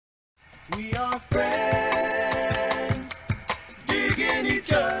We are friends, digging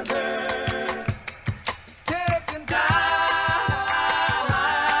each other, taking time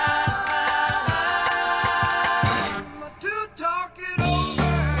to talk it over.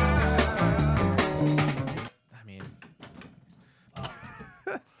 I mean,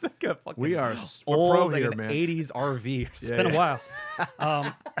 We are old, pro like here, an man. 80s RV. It's been a while.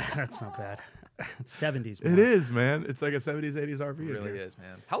 That's not bad. It's 70s. It is, man. It's like a 70s, 80s RV. It in really here. is,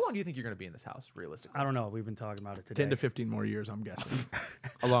 man. How long do you think you're going to be in this house, realistically? I don't know. We've been talking about it today. 10 to 15 more years, I'm guessing.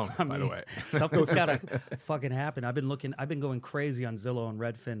 Alone, by the way. Something's got to fucking happen. I've been going crazy on Zillow and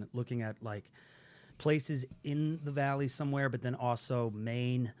Redfin looking at like places in the valley somewhere, but then also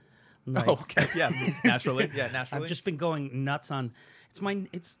Maine. Like, Oh, okay. Yeah, naturally. Yeah, naturally. I've just been going nuts on.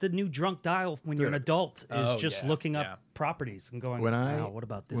 It's the new drunk dial when you're an adult. Is Oh, just yeah, looking yeah. up properties and going. When wow, what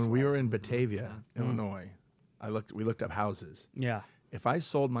about this? When we life?" were in Batavia, Illinois, we looked up houses. Yeah. If I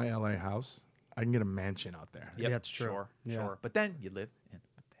sold my LA house, I can get a mansion out there. Yep, Yeah, it's true. Sure, Yeah. sure. But then you live in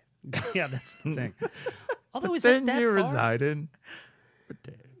Batavia. Yeah, that's the thing. Although is Then it that you far? reside in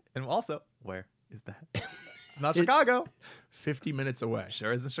Batavia. And also, where is that? It's not Chicago. 50 minutes away.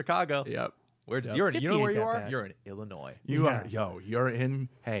 Sure isn't Chicago. Yep. Where Yep. you're in, 50 you know where ain't you that are? bad. You're in Illinois. You Yeah. are,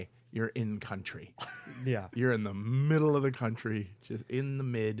 you're in country. Yeah. You're in the middle of the country, just in the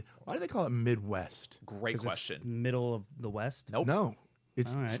why do they call it Midwest? Great 'Cause it's question. middle of the West. Nope. No,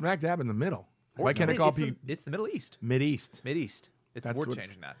 it's All right. smack dab in the middle. Or Why can't no, they call it's the- people It's the Middle East. Mid-East? Mid-East. That's We're what-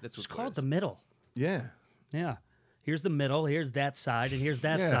 changing that. That's Just what call it it the is. middle. Yeah. Yeah. Here's the middle. Here's that side, and here's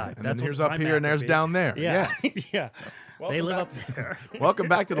that Yeah, side. and That's then here's what up my here, map and would there's be. down there. Yeah. Yes. Yeah. They Welcome live back. up there. Welcome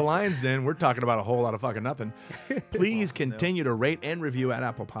back to the Lions Den. We're talking about a whole lot of fucking nothing. Please continue to rate and review at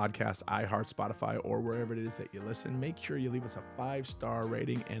Apple Podcasts, iHeart, Spotify, or wherever it is that you listen. Make sure you leave us a 5-star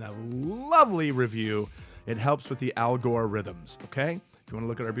rating and a lovely review. It helps with the algorithms, okay? If you want to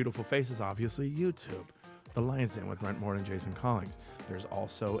look at our beautiful faces, obviously, YouTube. The Lions Den with Brent Moore and Jason Collins. There's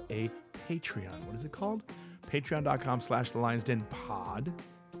also a Patreon. What is it called? Patreon.com/The Lions Den Pod.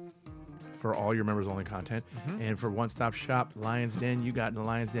 For all your members-only content. And for one-stop shop, Lions Den, you got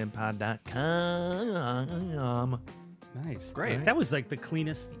lionsdenpod.com. Nice. Great. That was like the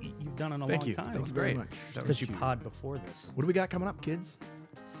cleanest you've done in a Thank long you. time. Thank you very great. much. That Because was you cute. pod before this. What do we got coming up, kids?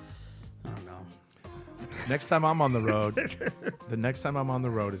 I don't know. Next time I'm on the road, the next time I'm on the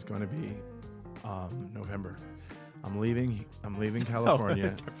road is going to be November. I'm leaving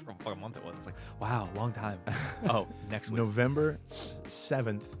California. From a month it was. It's like, wow, long time. Oh, next week. November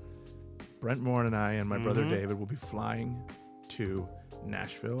 7th, Brent Moore and I and my brother David will be flying to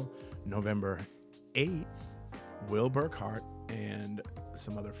Nashville. November 8th, Will Burkhart and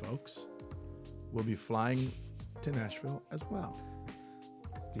some other folks will be flying to Nashville as well.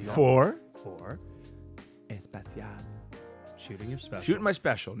 For Especial. Shooting your special. Shooting my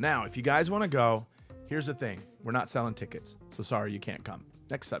special. Now, if you guys want to go, here's the thing. We're not selling tickets, so sorry you can't come.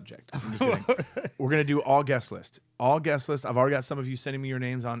 Next subject. I'm just kidding. We're going to do all guest list. All guest list. I've already got some of you sending me your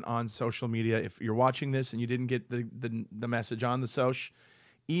names on social media. If you're watching this and you didn't get the message on the soch,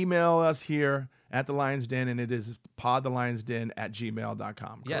 email us here at The Lions Den, and it is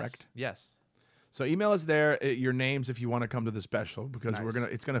podthelionsden@gmail.com, correct? Yes. So email us there your names if you want to come to the special because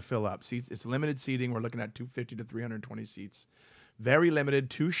it's gonna fill up. Seats, it's limited seating. We're looking at 250 to 320 seats. Very limited,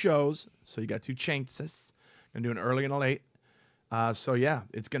 2 shows. So you got 2 chances. Gonna do an early and a late. So yeah,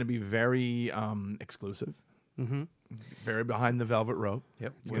 it's gonna be very exclusive. Mm-hmm. Very behind the velvet rope.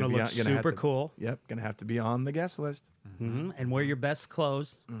 Yep. It's going to look super cool. Yep, gonna have to be on the guest list. Mm-hmm. And wear your best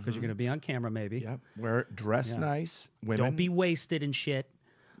clothes because you're going to be on camera maybe. Yep, dress Yeah. nice. Women, Don't be wasted and shit.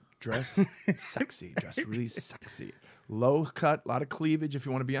 dress sexy. Dress really sexy. Low cut, a lot of cleavage if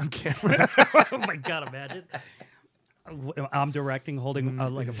you want to be on camera. Oh my God, imagine. I'm directing, holding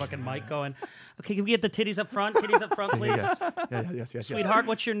like a fucking mic going, okay, can we get the titties up front? Titties up front, please. Yes. Sweetheart,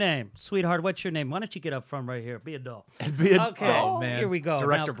 what's your name? Sweetheart, what's your name? Why don't you get up front right here? Be a doll. Be a Okay, doll. man. here we go.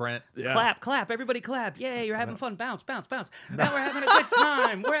 Director Now, Brent. Yeah. Clap, everybody clap. Yay, you're having fun. Bounce. Now we're having a good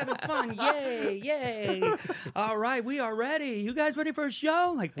time. We're having fun. Yay. All right, we are ready. You guys ready for a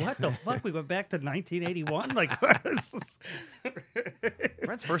show? Like, what the fuck? We went back to 1981? Like, this is-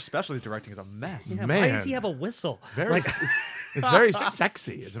 Brent's first special he's directing is a mess. yeah, why Man. does he have a whistle? Very, it's very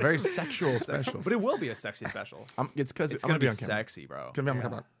sexy. It's a very sexual special. But it will be a sexy special. It's because It's I'm going to be be on camera. sexy, bro. It's gonna be on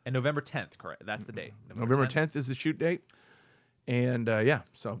camera. And November 10th, correct? That's the date. November 10th is the shoot date, and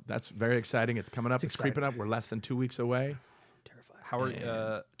so that's very exciting. It's coming up. It's creeping up. We're less than 2 weeks away. How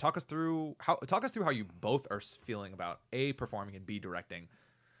are talk us through how you both are feeling about A, performing, and B, directing.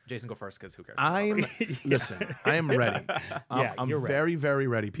 Jason, go first because who cares? I'm listen. I am ready. Yeah, I'm you're ready. very, very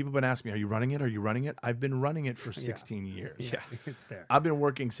ready. People have been asking me, "Are you running it? Are you running it?" I've been running it for 16 years. Yeah, it's there. I've been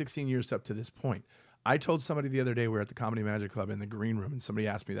working 16 years up to this point. I told somebody the other day we were at the Comedy Magic Club in the green room, and somebody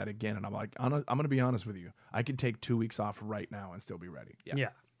asked me that again, and I'm like, I'm going to be honest with you. I could take 2 weeks off right now and still be ready. Yeah.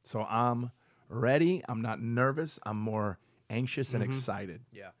 So I'm ready. I'm not nervous. I'm more anxious and excited.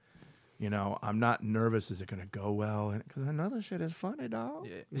 Yeah. You know, I'm not nervous. Is it going to go well? Because I know this shit is funny, dog.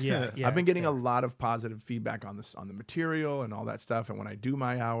 Yeah. I've been it's getting there. a lot of positive feedback on this, on the material and all that stuff. And when I do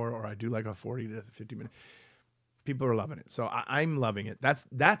my hour or I do like a 40 to 50 minute, people are loving it. So I'm loving it.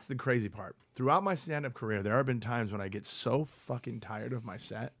 That's the crazy part. Throughout my stand-up career, there have been times when I get so fucking tired of my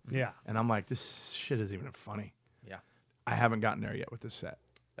set. Yeah. And I'm like, this shit isn't even funny. Yeah. I haven't gotten there yet with this set.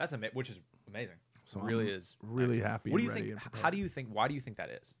 That's which is amazing. So It really I'm is really excellent. happy What do and you ready think? and prepared. How do you think? Why do you think that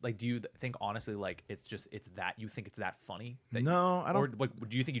is? Like, do you think honestly, like it's that you think it's that funny? That No, I don't. Or like,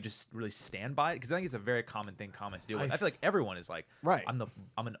 do you think you just really stand by it? Because I think it's a very common thing comics deal with. I I feel like everyone is like, Right. I'm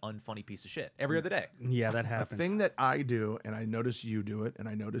an unfunny piece of shit every other day. Yeah, that The happens. thing that I do, and I notice you do it, and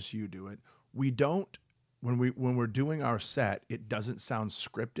I notice you do it. We don't when we're doing our set, it doesn't sound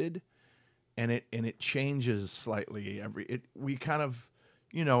scripted, and it changes slightly we kind of,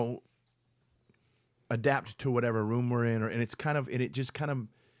 you know, adapt to whatever room we're in, and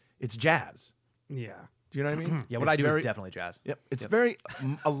it's jazz. Yeah. Do you know what I mean? Yeah, what It's I do very- is definitely jazz. Yep. It's very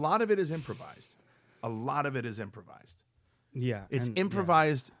a lot of it is improvised. A lot of it is improvised. Yeah. It's and, yeah,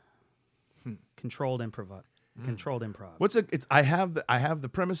 improvised. controlled improv. Controlled improv. I have the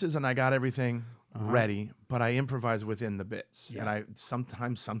premises and I got everything ready, but I improvise within the bits. Yeah. And I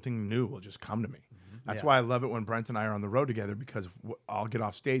sometimes something new will just come to me. That's Yeah. why I love it when Brent and I are on the road together, because I'll get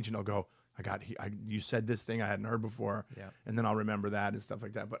off stage and I'll go, you said this thing I hadn't heard before, Yeah. and then I'll remember that and stuff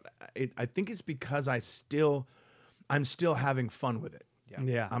like that. But I think it's because I'm still having fun with it.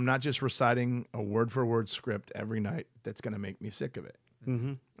 Yeah. I'm not just reciting a word for word script every night that's going to make me sick of it.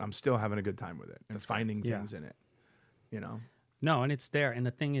 Mm-hmm. I'm still having a good time with it and finding Yeah. things in it. You know, No, and it's there. And the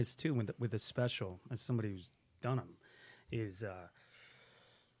thing is, too, with a special, as somebody who's done them, is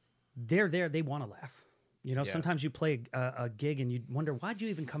they're there. They want to laugh. You know, Yeah. sometimes you play a gig and you wonder, why'd you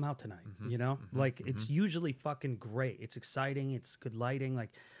even come out tonight? You know, like it's usually fucking great. It's exciting. It's good lighting.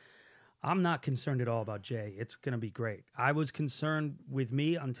 Like, I'm not concerned at all about Jay. It's going to be great. I was concerned with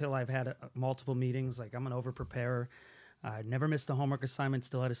me until I've had multiple meetings. Like, I'm an over-preparer. I never missed a homework assignment,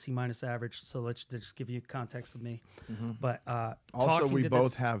 still had a C- average. So let's just give you context of me. But also talking we to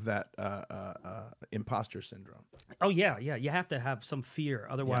both this- have that imposter syndrome. Oh yeah. You have to have some fear.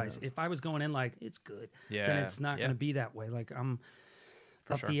 Otherwise, if I was going in like it's good, then Yeah, it's not yeah. going to be that way. Like I'm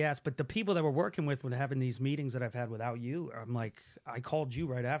up sure. the ass. But the people that we're working with, when having these meetings that I've had without you, I'm like, I called you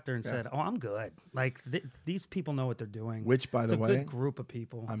right after and said, "Oh, I'm good." Like these people know what they're doing. Which, by it's the a way, good group of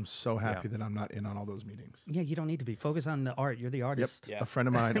people. I'm so happy that I'm not in on all those meetings. Yeah, you don't need to be. Focus on the art. You're the artist. Yeah. A friend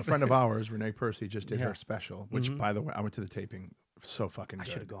of mine, a friend of ours, Renee Percy, just did Yeah. her special, which, by the way, I went to the taping. So fucking good.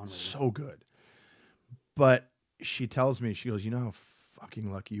 should've gone with you. So good. But she tells me, she goes, you know how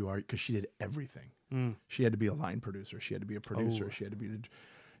fucking lucky you are? Because she did everything. She had to be a line producer. She had to be a producer. She had to be the...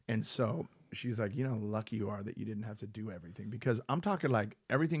 And so she's like, you know how lucky you are that you didn't have to do everything. Because I'm talking like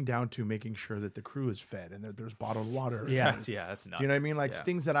everything down to making sure that the crew is fed and that there's bottled water. Yeah. That's nuts. Do you know what I mean? Like Yeah.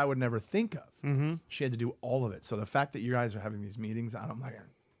 things that I would never think of. She had to do all of it. So the fact that you guys are having these meetings, I'm like,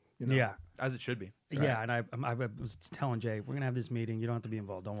 you know, Yeah. As it should be. Yeah, and I was telling Jay, we're gonna have this meeting. You don't have to be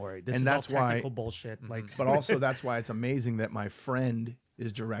involved. Don't worry. This And is that's all why- technical bullshit. Like, But also that's why it's amazing that my friend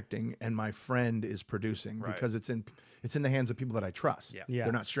is directing and my friend is producing, Right. because it's in the hands of people that I trust. Yeah. Yeah.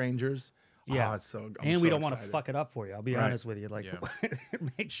 They're not strangers. yeah, Oh, it's so, I'm and so we don't want to excited. fuck it up for you. I'll be Right. honest with you. Like,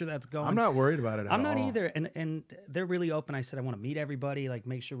 make sure that's going. I'm not worried about it at I'm not all. either, and they're really open. I said I want to meet everybody, like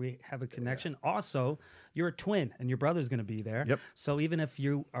make sure we have a connection. Also, you're a twin, and your brother's going to be there. Yep. So even if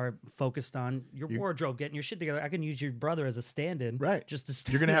you are focused on your wardrobe, getting your shit together, I can use your brother as a stand-in. Right. Just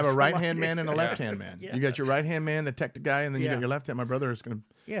to You're going to have a for right-hand my- man and a left-hand man. Yeah. You got your right-hand man, the tech guy, and then you Yeah. got your left hand. My brother is going to,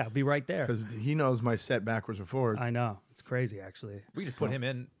 Yeah, be right there. because he knows my set backwards and forward. I know it's crazy, actually. We just put him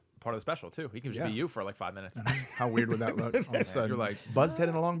in part of the special too. He can just Yeah. be you for like 5 minutes. How weird would that look? All of a sudden, You're like, buzzed head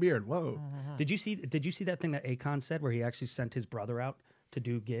and a long beard. Whoa. Did you see that thing that Akon said where he actually sent his brother out to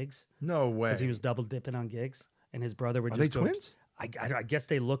do gigs No way. because he was double dipping on gigs, and his brother would Are just they go. twins? I guess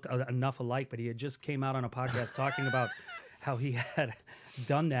they look enough alike, but he had just came out on a podcast talking about how he had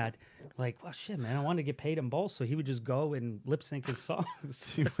done that. Like, well, shit, man, I wanted to get paid in both, so he would just go and lip sync his songs.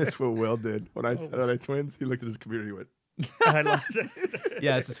 See, that's what Will did. When I said, are they twins? He looked at his computer. He went, I love it.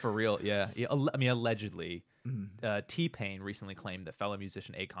 Yeah, this is for real. Yeah. I mean, allegedly, T-Pain recently claimed that fellow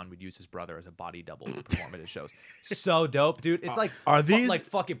musician Akon would use his brother as a body double to perform at his shows. So dope, dude. It's like, are these like,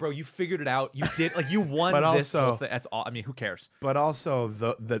 fuck it, bro? You figured it out. You did, like, you won But this also- whole thing. That's all. I mean, who cares? But also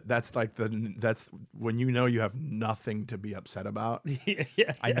that's when you know you have nothing to be upset about.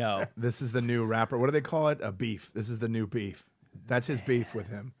 Yeah. I know. This is the new rapper. What do they call it? A beef. This is the new beef. That's his beef with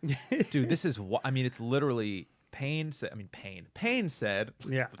him. Dude, this is what, I mean, it's literally Payne said, Payne said,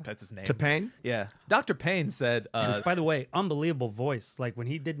 Yeah. that's his name. To Payne? Yeah. Dr. Payne said, By the way, unbelievable voice. Like when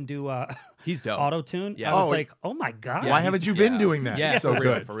he didn't do he's dope. auto tune, Yeah. I was Oh, like, oh my god. Why haven't you been doing that? Yeah, so for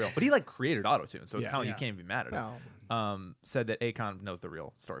real, good. for real. But he like created autotune, so it's Yeah. kind of Yeah. you can't even be mad at him. No. Said that Akon knows the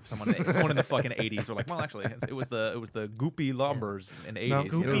real story. Someone in the fucking 80s were like, well, actually, it was the Goopy Lombers in the 80s. No, you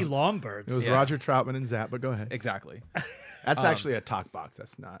Goopy know? Goopy Longbirds. It was Yeah. Roger Troutman and Zapp, but go ahead. Exactly. That's actually a talk box.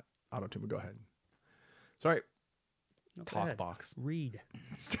 That's not auto-tune, but go ahead. Sorry. No, go Talk ahead. box. Read.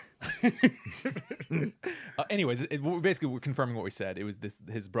 Anyways, we're confirming what we said. It was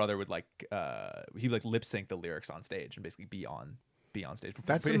his brother would like he would like lip sync the lyrics on stage and basically be on stage.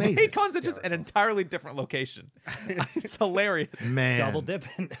 That's But amazing. Akon's at just an entirely different location. It's hilarious. Man. Double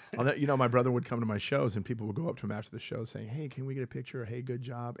dipping. You know, my brother would come to my shows and people would go up to him after the show saying, hey, can we get a picture? Hey, good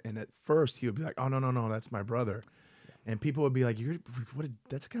job. And at first he would be like, oh, no, that's my brother. And people would be like,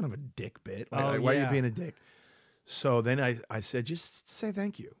 that's kind of a dick bit. Like, Oh, why are you yeah. being a dick? So then I said, just say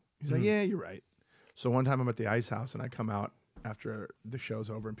thank you. He's like, yeah, you're right. So one time I'm at the Ice House and I come out after the show's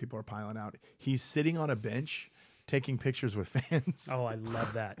over and people are piling out. He's sitting on a bench taking pictures with fans. Oh, I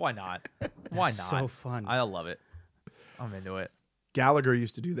love that. Why not? Why not? So fun. I love it. I'm into it. Gallagher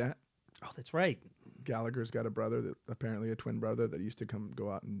used to do that. Oh, that's right. Gallagher's got a brother, that apparently a twin brother, that used to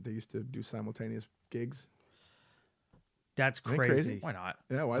go out and they used to do simultaneous gigs. That's Isn't that crazy. crazy? Why not?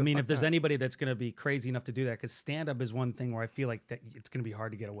 Yeah, why I the mean, fuck if there's not? anybody that's going to be crazy enough to do that, because stand up is one thing where I feel like that it's going to be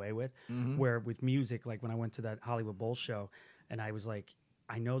hard to get away with. Mm-hmm. Where with music, like when I went to that Hollywood Bowl show, and I was like,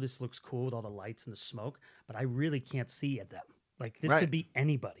 I know this looks cool with all the lights and the smoke, but I really can't see at them. Like this Right. could be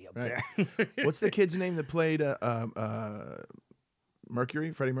anybody up Right. there. What's the kid's name that played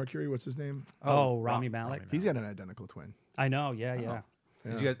Mercury? Freddie Mercury? What's his name? Oh, Rami Malek. He's got an identical twin. I know. Yeah, yeah.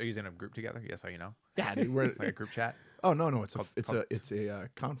 Are you guys in a group together? Yes, how you know? Yeah, dude, we're- It's like a group chat. Oh no, it's Called- a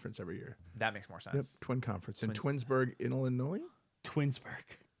conference every year. That makes more Yep, sense. twin conference in Twins- Twinsburg, in Illinois. Twinsburg.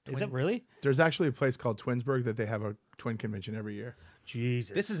 Is it really? There's actually a place called Twinsburg that they have a twin convention every year.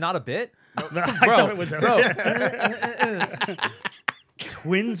 Jesus. This is not a bit. I thought it was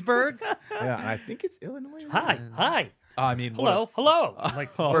Twinsburg. Yeah, and I think it's Illinois. Hi. I mean, what a- Hello.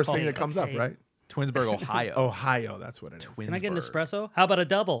 Like First okay, thing that comes okay. up, right? Twinsburg, Ohio. Ohio, that's what it is. Can I get an Twinsburg. espresso? How about a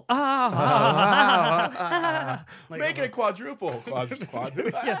double? Like, Make it a quadruple. Quadruple.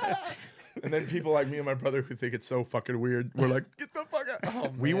 And then people like me and my brother who think it's so fucking weird, we're like, get the fuck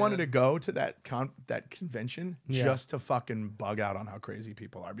out. We wanted to go to that convention Yeah. just to fucking bug out on how crazy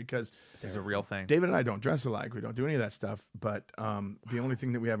people are, because This is a real thing. David and I don't dress alike. We don't do any of that stuff. But the only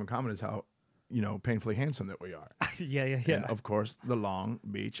thing that we have in common is how, painfully handsome that we are. yeah. And of course, the Long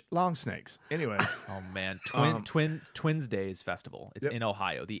Beach Long Snakes. Anyway, Oh man, Twins Days Festival. It's Yep. in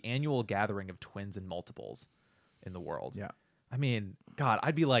Ohio, the annual gathering of twins and multiples in the world. yeah. I mean, God,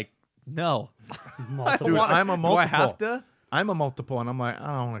 I'd be like, no. Multiple. Dude, wanna- I'm a do multiple. I have to? I'm a multiple, and I'm like,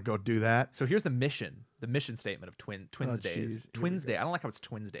 I don't want to go do that. So here's the mission statement of Twins Oh, Days. jeez. Here Twins we Day. I don't like how it's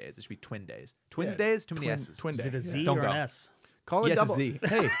Twins Days. It should be Twin Days. Twins Yeah, Days, too many twin- S's. twin Is it day. a Z Don't or go. an S? Call it Yeah, it's a double. Z.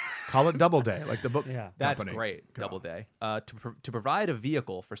 Hey, call it Double Day, like the book. Yeah. That's company. great. Go. Double Day. To provide a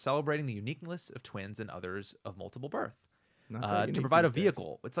vehicle for celebrating the uniqueness of twins and others of multiple birth. Not that To unique provide a these days.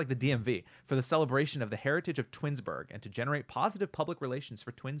 vehicle, it's like the DMV, for the celebration of the heritage of Twinsburg and to generate positive public relations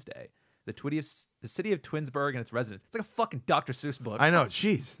for Twins Day. The city of Twinsburg and its residents. It's like a fucking Dr. Seuss book. I know.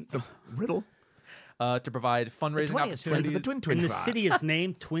 Jeez, it's a riddle. To provide fundraising 20th opportunities. the twin And the tribe. city is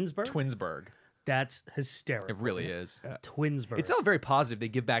named Twinsburg? Twinsburg. That's hysterical. It really is. Twinsburg. It's all very positive. They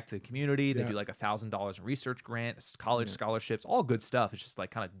give back to the community. They Yeah. do like $1,000 in research grants, college scholarships, all good stuff. It's just like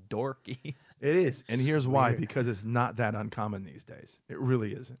kind of dorky. It is, and here's why: because it's not that uncommon these days. It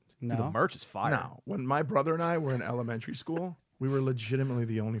really isn't. Dude, the no. merch is fire. Now, when my brother and I were in elementary school, we were legitimately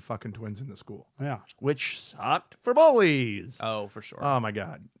the only fucking twins in the school, Yeah. which sucked for bullies. Oh, for sure. Oh my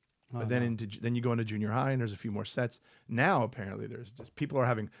god! But then then you go into junior high, and there's a few more sets. Now apparently there's just people are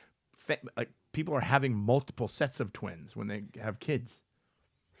having multiple sets of twins when they have kids.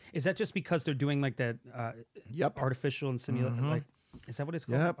 Is that just because they're doing like that Yep. artificial and simulation? Like, is that what it's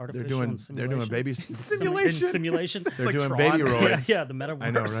called? Yep. Artificial and They're doing baby Simulation. Simulation. They're like doing Tron. baby yeah, roids. yeah, the metaverse.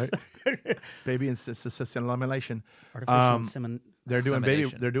 I know, right? Baby and simulation. Artificial insemin- They're doing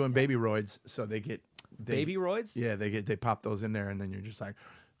Insemination. baby roids, so they get Baby roids? Yeah, they pop those in there, and then you're just like.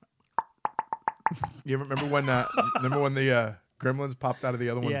 You remember when the gremlins popped out of the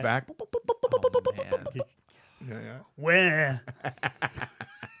other one's Yeah. back? Oh, man. Yeah. Where?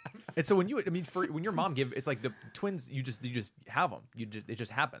 And so when your mom it's like the twins, you just have them. It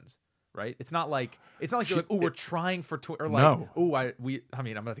just happens, right? It's not like you're like, oh, we're trying for or like, No. oh, I'm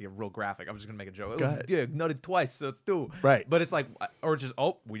about to get real graphic. I'm just gonna make a joke. Go Oh, ahead. yeah, nutted twice, so it's two. Right. But it's like, or just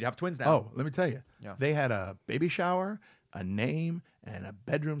we have twins now. Oh, let me tell you. Yeah. They had a baby shower, a name, and a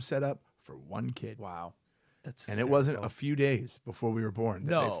bedroom set up for one kid. Wow. That's And it wasn't a few days before we were born.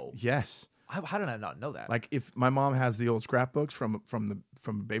 No. Yes. How did I not know that? Like if my mom has the old scrapbooks from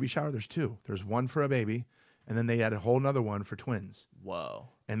a baby shower, there's two. There's one for a baby, and then they had a whole nother one for twins. Whoa.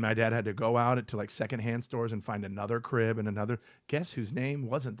 And my dad had to go out to like secondhand stores and find another crib and another. Guess whose name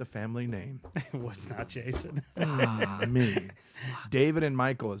wasn't the family name? It was not Jason. Me. David and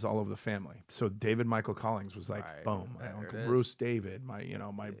Michael is all over the family. So David Michael Collins was like, Right. boom. My There Uncle it is. Bruce David,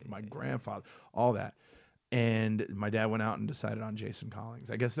 my grandfather, all that. And my dad went out and decided on Jason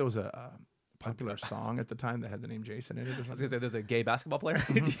Collins. I guess there was a popular song at the time that had the name Jason in it or I was something. gonna say there's a gay basketball player.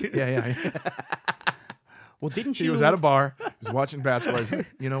 Yeah. Well, didn't He you? was at a bar. He was watching basketball. He's like,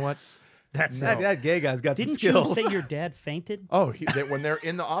 you know what? That's that gay guy's got Didn't some skills. you say your dad fainted? Oh, when they're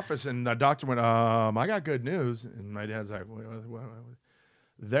in the office and the doctor went, I got good news. And my dad's like, what?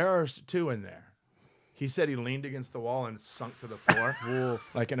 There's two in there. He said he leaned against the wall and sunk to the floor,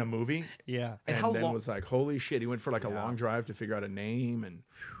 like in a movie. Yeah. And And how then long- was like, holy shit. He went for like a Yeah. long drive to figure out a name. And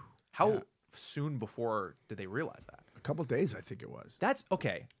How Yeah. soon before did they realize that? a couple days, I think it was. That's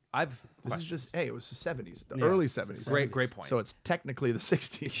okay. I've This is questions. just, hey, it was the 70s, the Yeah. early It's the 70s. Great point. So it's technically the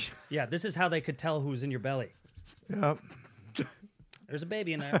 60s. Yeah, this is how they could tell who's in your belly. Yep. There's a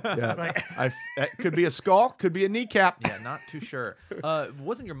baby in there. Yeah. Like- It could be a skull, could be a kneecap. Yeah, not too sure.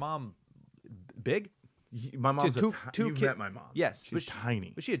 Wasn't your mom big? My mom's Two You've kid- met my mom. Yes, She was but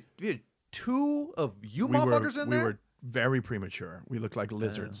tiny. But she had two of you we motherfuckers in we there. were very premature. We looked like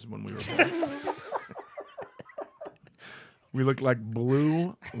lizards when we were born. We look like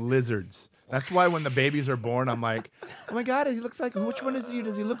blue lizards. That's why when the babies are born, I'm like, oh my God, he looks like, which one does he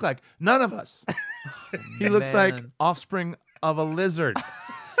look like? None of us. He looks like man. offspring of a lizard,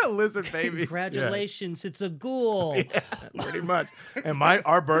 lizard baby. Congratulations, it's a ghoul. pretty much. And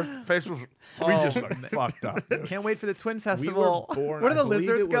our birth face was, we just looked fucked up. dude. Can't wait for the twin We were festival. born- Where do I the believe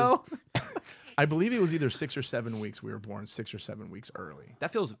lizards it go? I believe it was either 6 or 7 weeks. We were born 6 or 7 weeks early.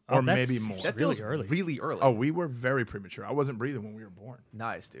 That feels Or that's- maybe more. that really feels early. Really early. Oh, we were very premature. I wasn't breathing when we were born.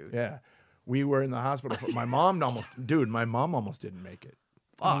 nice, dude. Yeah. We were in the hospital. My mom almost didn't make it.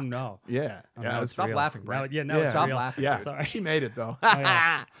 Oh no. Yeah. Oh, yeah. now it it's was Stop real. laughing, Now, Brent. yeah, now Yeah. it's Stop real. laughing. Yeah. Sorry. She made it though.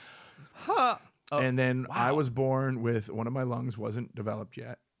 yeah. Oh, And then I wow. was born with one of my lungs wasn't developed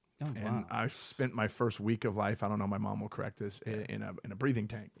yet. Oh, And wow. I spent my first week of life, I don't know, my mom will correct this, in a breathing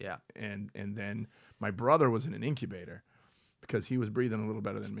tank. Yeah. And then my brother was in an incubator because he was breathing a little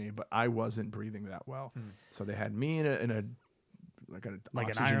better than me, but I wasn't breathing that well. So they had me in a like an Like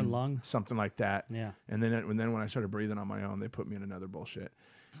an oxygen- iron lung? something like that. Yeah. And then when I started breathing on my own, they put me in another bullshit.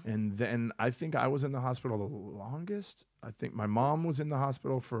 And then I think I was in the hospital the longest. I think my mom was in the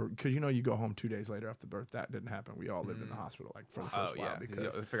hospital because you go home 2 days later after birth. That didn't happen. We all lived in the hospital like for the first Oh while yeah.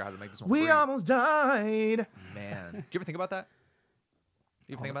 because You figure out how to make this one. we breathe. almost died. Man, do you ever think about that?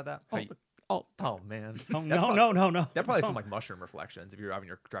 You ever think about that? Oh, How you- oh man. Oh, That's no, prob- no. That probably some like mushroom reflections. If you're driving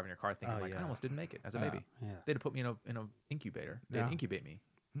your car thinking Oh, like I yeah. almost didn't make it as a Yeah. baby. Yeah. They'd have put me in a incubator. They'd Yeah. incubate me.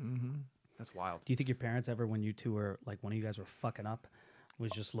 Mm-hmm. That's wild. Do you think your parents ever, when you two were like, one of you guys were fucking up,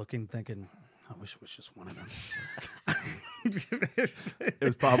 was just looking, thinking, I wish it was just one of them? It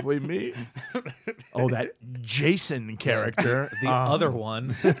was probably me. Oh, that Jason character. The other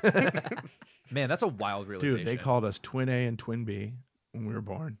one. Man, that's a wild realization. Dude, they called us Twin A and Twin B when we were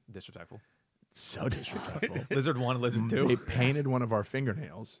born. disrespectful. So disrespectful. Lizard 1 and Lizard 2. They painted one of our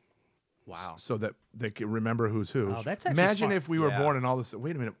fingernails Wow. so that they could remember who's who. Oh, that's actually Imagine smart. if we were Yeah. born and all this.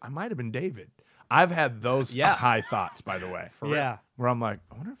 Wait a minute, I might have been David. I've had those Yeah. high thoughts, by the way, Yeah. where I'm like,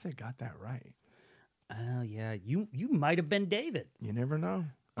 I wonder if they got that right. Oh, yeah. You might have been David. You never know.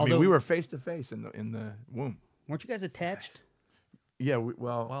 I Although- mean, we were face to face in the womb. Weren't you guys attached? Yeah,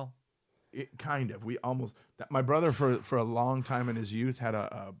 well, it kind of. We almost. My brother for a long time in his youth had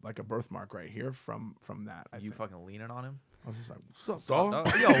a birthmark right here from that. I You think. fucking leaning on him? I was just like, "What's Sup, up, dog?"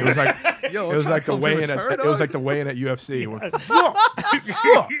 dog? Yo, It was like yo, it was like the weigh in. It was like the weigh in at UFC. It was,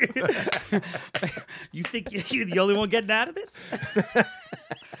 You think you're the only one getting out of this?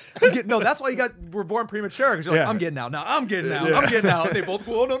 no, that's why we're born premature because you're like, Yeah. I'm getting out now. I'm getting out. Yeah. I'm getting out. And they both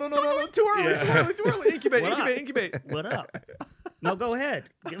go, oh, no, too early, too early. Incubate, What up? incubate. What up? No, go ahead.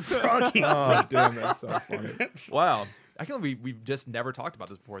 Get froggy. Oh, damn, that's so funny. Wow. I can't believe we've just never talked about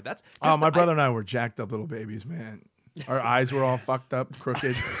this before. That's just Oh, my brother and I were jacked up little babies, man. Our eyes were all fucked up,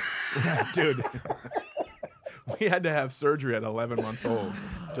 crooked. Yeah, dude. We had to have surgery at 11 months old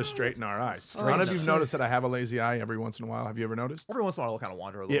to straighten our eyes. None of you've noticed that I have a lazy eye every once in a while. Have you ever noticed? every once in a while it'll kind of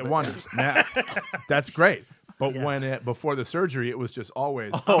wander a little Yeah, bit. it wanders. Now, that's great. But before the surgery, it was just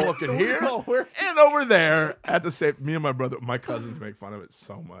always I'm looking here and over there at the same. Me and my cousins make fun of it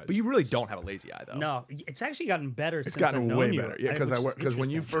so much. But you really don't have a lazy eye, though. No, it's actually gotten better It's since gotten I've known way you. better. Yeah, which is because when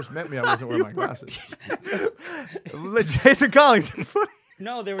you interesting. first met me, I wasn't wearing my glasses. Jason Collins.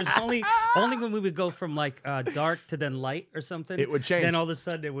 No, there was only when we would go from like dark to then light or something. It would change. Then all of a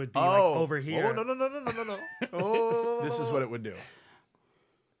sudden it would be like over here. Oh, no. Oh, This is what it would do.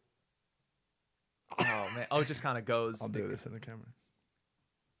 Oh, man. Oh, it just kind of goes. I'll do this in the camera.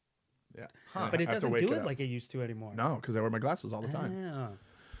 Yeah. Huh. But it I have to doesn't wake do it up. like it used to anymore. No, because I wear my glasses all the time. Yeah.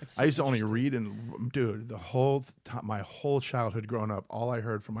 It's I used to so only interesting. read and dude, the whole time, my whole childhood growing up, all I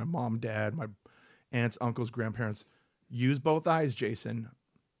heard from my mom, dad, my aunts, uncles, grandparents, use both eyes, Jason.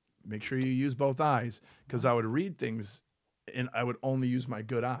 Make sure you use both eyes, because I would read things and I would only use my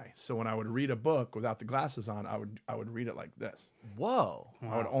good eye. So when I would read a book without the glasses on, I would read it like this. Whoa.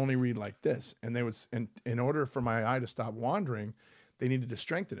 I would only read like this, and they would in order for my eye to stop wandering, they needed to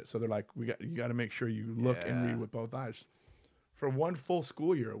strengthen it. So they're like, you got to make sure you look and Yeah. read with both eyes. For one full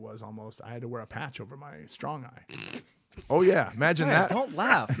school year, it was almost. I had to wear a patch over my strong eye. Oh yeah, imagine Hey, that. don't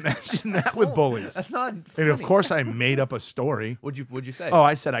laugh. Imagine that with bullies. That's not. And of funny. course, I made up a story. What'd you say? Oh,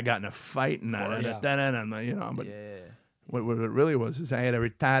 I said I got in a fight and course. you know, but Yeah. what it really was is I had a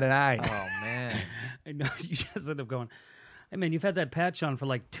retarded eye. Oh man. I know you just end up going, hey man, you've had that patch on for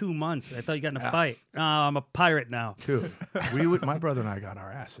like 2 months. I thought you got in a fight. Oh, I'm a pirate now. Dude, my brother and I got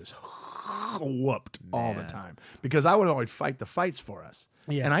our asses whooped all the Man. time because I would always fight the fights for us.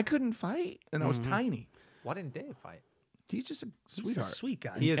 Yeah. And I couldn't fight, and I was tiny. Why didn't Dave fight? He's just a He's a sweetheart. sweet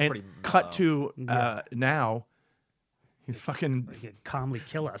guy. He is And pretty. cut mellow. to now, he's fucking He could calmly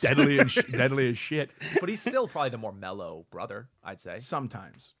kill us. deadly as shit. But he's still probably the more mellow brother, I'd say.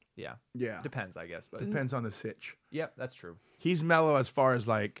 Sometimes, Yeah. yeah, Depends, I guess. But depends on the sitch. Yeah, that's true. He's mellow as far as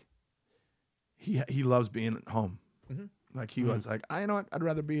like he loves being at home. Mhm. Like he was like, you know what? I'd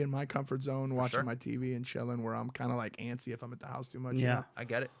rather be in my comfort zone, watching sure. my TV and chilling, where I'm kind of like antsy if I'm at the house too much. Yeah. You know? I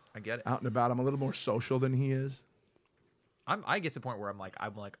get it. Out and about, I'm a little more social than he is. I get to the point where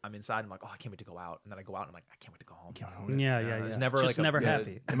I'm inside. I'm like, oh, I can't wait to go out, and then I go out, and I'm like, I can't wait to go home. Yeah. There's never Just like a- never yeah.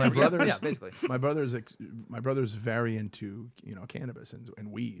 happy. And my brother, Yeah, basically. my brother's very into cannabis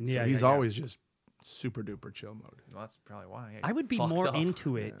and weed. So Yeah, he's yeah, yeah. always just super duper chill mode. Well, that's probably why. I would be Fucked more up.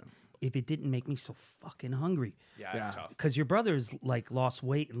 into it if it didn't make me so fucking hungry. Yeah, Yeah. it's tough. Because your brother's like lost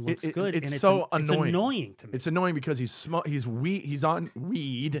weight and looks good. It's and so it's annoying. It's annoying to me. It's annoying because he's on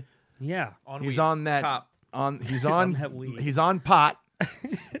weed. yeah. On He's weed. on that Top. he's on on that weed. he's on pot.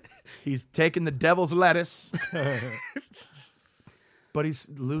 He's taking the devil's lettuce. But he's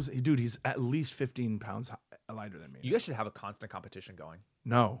losing. Dude, he's at least 15 pounds lighter than me. You guys should have a constant competition going.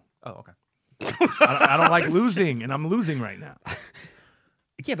 No. Oh, okay. I don't like losing, and I'm losing right now.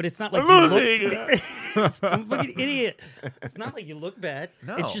 Yeah, but it's not like you look. I'm a fucking idiot. It's not like you look bad.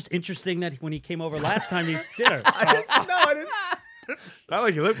 No. It's just interesting that when he came over last time, he's dinner. I didn't. Not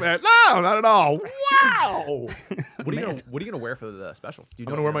like you look bad. No, not at all. Wow. What are you gonna wear for the special? Do you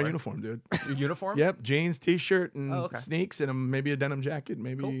I'm know gonna what wear my you're uniform, dude. Your uniform? Yep, jeans, t-shirt, and Oh, okay. sneaks, and maybe a denim jacket.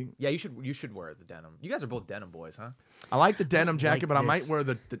 Maybe Cool. Yeah, you should wear the denim. You guys are both denim boys, huh? I like the denim jacket, like but I might this. wear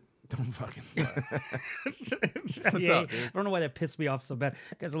the don't fucking. What's Yeah, up, dude? I don't know why that pissed me off so bad.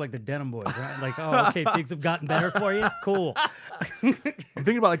 You guys are like the denim boys, right? Like, oh, okay, things have gotten better for you. Cool. I'm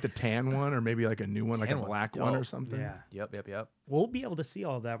thinking about like the tan one, or maybe like a new one, like Tan a one's black one or dope. something. Yeah, Yep. we'll be able to see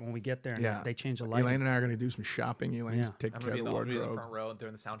all that when we get there and Yeah. they change the light. Elaine and I are gonna do some shopping. Elaine's Yeah. take I'm care gonna of be, the I'll be in the wardrobe. front row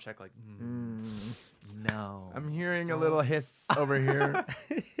during the sound check, like, no. I'm hearing a little hiss over here.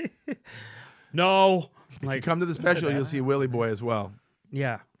 No. If you Like, come to the special, you'll see Willie Boy as well.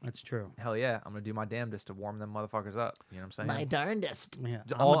 yeah, that's true. Hell yeah, I'm gonna do my damnedest to warm them motherfuckers up. You know what I'm saying? darndest. Yeah,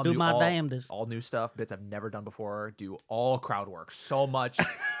 D- I'm gonna do my all, damnedest. All new stuff, bits I've never done before. Do all crowd work so much.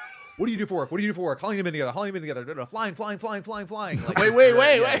 What do you do for work? What do you do for work? Hauling them in together. Hauling them in together. Flying. Like,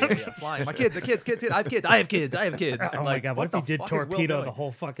 Wait. Yeah, flying. My kids. I have kids. Oh I'm my like, god! What if the he did fuck is Will torpedo doing? the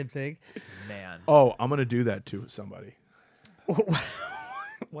whole fucking thing? Man. Oh, I'm gonna do that to somebody.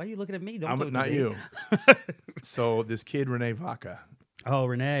 Why are you looking at me? Don't do it to Not me. you. So this kid Renee Vaca, Oh,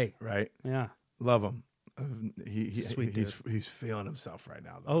 Renee. right? Yeah. Love him. Sweet He's feeling himself right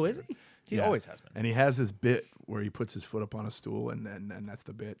now. Oh, is he? He always has been. And he has this bit where he puts his foot up on a stool, and that's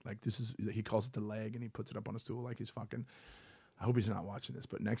the bit. Like he calls it the leg, and he puts it up on a stool like he's fucking. I hope he's not watching this,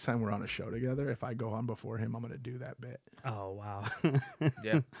 but next time we're on a show together, if I go on before him, I'm going to do that bit. Oh wow.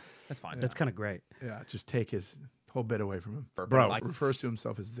 Yeah, that's fine. That's kind of great. Yeah, just take his whole bit away from him. Burping Bro, like- refers to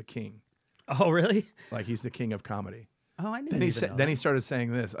himself as the king. Oh really? Like he's the king of comedy. Oh, I knew. Then he said. Then he started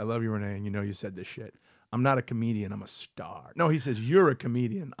saying this. I love you, Renee, and you know you said this shit. I'm not a comedian. I'm a star. No, he says you're a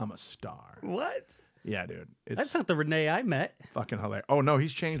comedian. I'm a star. What? Yeah, dude. It's That's not the Renee I met. fucking hilarious. Oh no,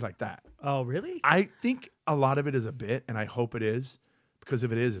 he's changed like that. Oh really? I think a lot of it is a bit, and I hope it is, because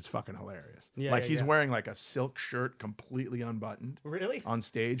if it is, it's fucking hilarious. Yeah, like yeah, he's yeah. wearing like a silk shirt, completely unbuttoned, Really? on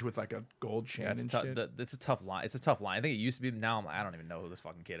stage with like a gold chain Yeah, it's, and tough, shit. it's a tough line. It's a tough line. I think it used to be. Now I don't even know who this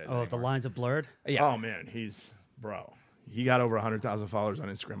fucking kid is. Oh, the anymore. lines are blurred. Yeah. Oh man, he's bro. He got over 100,000 followers on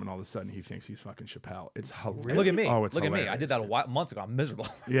Instagram, and all of a sudden he thinks he's fucking Chappelle. It's hilarious. Look at me. Oh, it's Look at me. I hilarious, did that a dude. while, months ago. I'm miserable.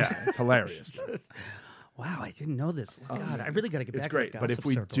 Yeah, it's hilarious. Dude. Wow, I didn't know this. God, I really got to get It's back. great. To the But if gossip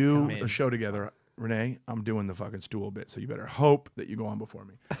we circle. do Come Man. a show together, Renee, I'm doing the fucking stool bit, so you better hope that you go on before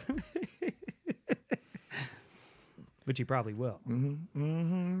me. which you probably will.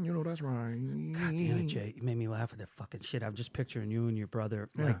 Mm-hmm. You know that's right. God damn it, Jay! You made me laugh at that fucking shit. I'm just picturing you and your brother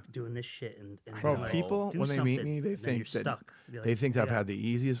like doing this shit and Bro, like, people do when they meet something, me, they and then think you're that stuck. You're they like, think I've yeah. had the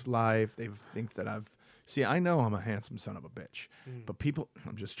easiest life. They think that I've. See, I know I'm a handsome son of a bitch, but people.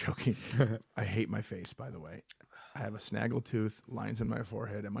 I'm just joking. I hate my face, by the way. I have a snaggle tooth, lines in my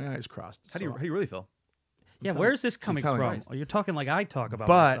forehead, and my eyes crossed. How do you so- really feel? Yeah, where's this coming telling from? you. Oh, you're talking like I talk about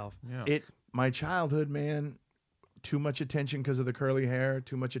But myself. Yeah. my childhood, man, too much attention because of the curly hair,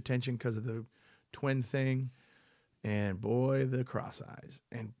 too much attention because of the twin thing, and boy, the cross eyes.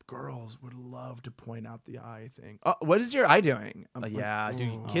 And girls would love to point out the eye thing. Oh, what is your eye doing? I'm like, Yeah,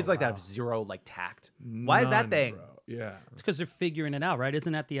 dude. oh, Kids like that have zero like tact. Why is that none, thing? bro. Yeah. It's because they're figuring it out, right?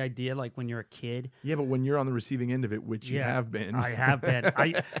 Isn't that the idea? Like when you're a kid. Yeah, but when you're on the receiving end of it, which you have been. I have been.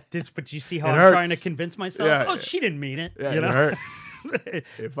 But you see how It I'm hurts. trying to convince myself? Yeah, Oh, yeah. she didn't mean it. Yeah, you know? it hurts.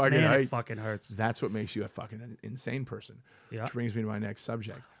 It fucking Man, hurts. it fucking hurts. That's what makes you a fucking insane person. Yeah. Which brings me to my next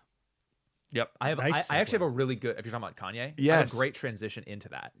subject. Yep. I have. Nice I actually segue. have a really good. If you're talking about Kanye, I have Yes. a great transition into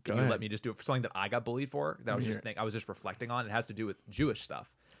that. Go Can you ahead. let me just do it for something that I got bullied for? That I was me just hear it. I was just reflecting on. It has to do with Jewish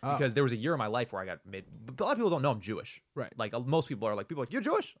stuff. Oh. Because there was a year in my life where I got made. A lot of people don't know I'm Jewish. Right. Like most people are like you're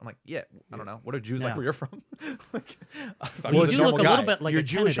Jewish. I'm like, yeah. I don't know. What are Jews like Yeah. where you're from? Like, I'm Well, just you a look normal a guy. little bit like you're a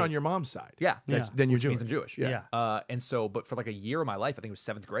Jewish Kennedy. on your mom's side. Yeah. Yeah. Then you're Which Jewish. means I'm Jewish. Yeah. And so, but for like a year of my life, I think it was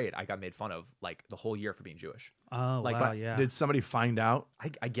 7th grade, I got made fun of like the whole year for being Jewish. Oh, Like, wow, but yeah. Did somebody find out? I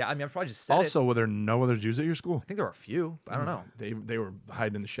mean, I probably just said it. Also, were there no other Jews at your school? I think there were a few, but I don't know. They were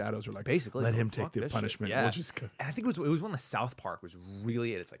hiding in the shadows. Or like, Basically, let like, him fuck take the this shit. punishment. Yeah. We'll just go. And I think it was when the South Park was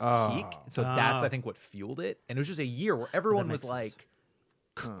really at its like Oh. peak. So that's I think what fueled it. And it was just a year where everyone was makes like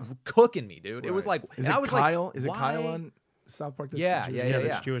cooking me, dude. It was Right. like is and it I was Kyle? like, is it why? Kyle on South Park? That's Yeah, Jewish? yeah, yeah, yeah.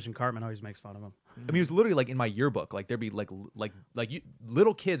 that's Jewish, and Cartman always makes fun of him. I mean, it was literally like in my yearbook. Like there'd be like you,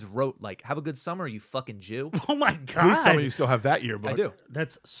 little kids wrote like, "Have a good summer, you fucking Jew." Oh my Please tell me God. you still have that yearbook. I do.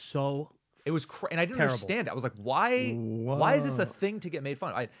 That's so. It was and I didn't Terrible. understand it. I was like, why is this a thing to get made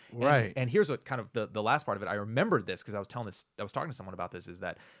fun of? Right. And here's what kind of the last part of it. I remembered this because I was talking to someone about this. Is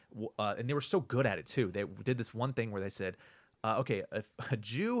that and they were so good at it too. They did this one thing where they said, okay, if a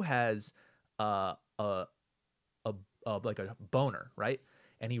Jew has like a boner, right?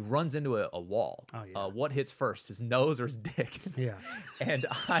 And he runs into a wall. Oh, yeah. What hits first, his nose or his dick? Yeah. And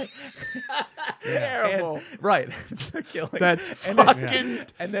I Terrible. and- right. Killing. That's and fucking.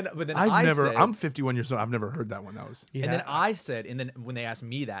 but then I've I never. said, I'm 51 years old. I've never heard that one. That was. Yeah. and then I said, and then when they asked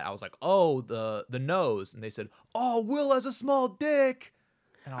me that, I was like, oh, the nose, and they said, oh, Will has a small dick.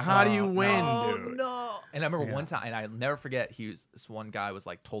 And I was How like, do you win, no, dude? no. And I remember one time, and I'll never forget. This one guy was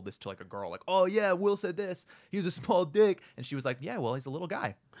like told this to like a girl, like, oh yeah, Will said this. He has a small dick, and she was like, yeah, well, he's a little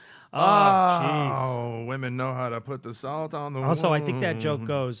guy. Oh, jeez. Oh, women know how to put the salt on the. Also, I think that wound. joke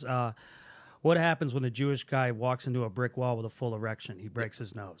goes, what happens when a Jewish guy walks into a brick wall with a full erection? He breaks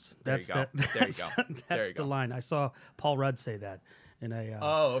his nose. There That's you go. the, There you that's go. the, There that's you the go. line. I saw Paul Rudd say that in a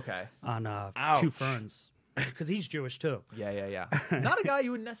Oh, okay. on Ouch. Two Ferns because he's Jewish too. Yeah. Not a guy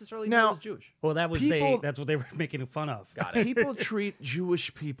you would necessarily Now- know is Jewish. Well, that was People- that's what they were making fun of. Got it. People treat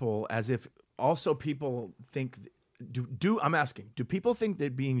Jewish people as if also people think. I'm asking? Do people think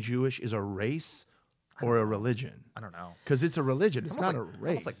that being Jewish is a race or a religion? I don't know. Because it's a religion. It's not a It's race.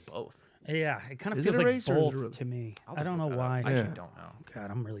 almost like both. Yeah, it kind of Is it feels a like race or is it both a religion? to me. I'll I just don't know look that up. why. I Yeah. actually don't know. God,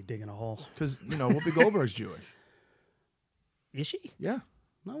 I'm really digging a hole. Because Whoopi Goldberg's Jewish. Is she? Yeah.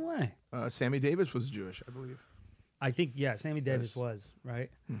 No way. Sammy Davis was Jewish, I believe. I think Sammy Davis Yes. was right.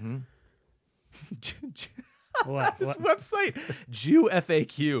 Mm-hmm. What? This what? website,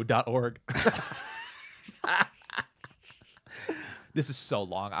 JewFAQ.org. This is so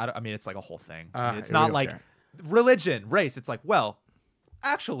long. I mean, it's like a whole thing. It's we not don't like care. religion, race. It's like, well,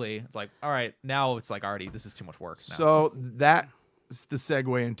 actually, it's like, all right, now it's like already this is too much work. Now. So that's the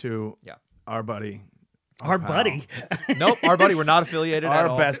segue into our buddy. Our pal, buddy. Nope, our buddy, we're not affiliated our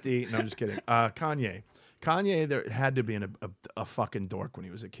at all. bestie. No, I'm just kidding. Kanye. Kanye, there had to be a fucking dork when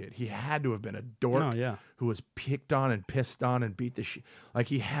he was a kid. He had to have been a dork Oh, yeah. who was picked on and pissed on and beat the shit. Like,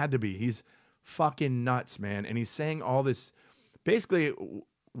 he had to be. He's fucking nuts, man. And he's saying all this. Basically,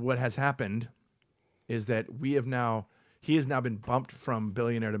 what has happened is that he has now been bumped from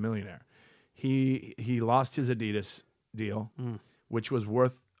billionaire to millionaire. He lost his Adidas deal, which was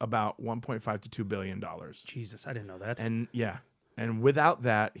worth about $1.5 to $2 billion. Jesus, I didn't know that. And and without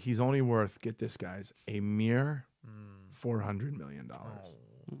that, he's only worth, get this, guys, a mere $400 million.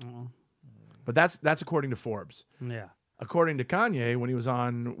 But that's according to Forbes. Yeah. According to Kanye, when he was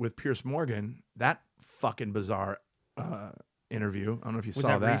on with Pierce Morgan, that fucking bizarre interview. I don't know if you saw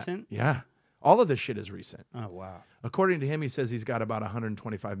that that. recent? Yeah. All of this shit is recent. Oh, wow. According to him, he says he's got about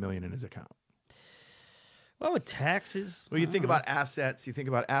 $125 million in his account. Well, with taxes. Well, you think about assets. You think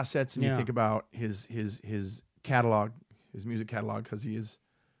about assets, and you Yeah. think about his catalog, his music catalog, because he is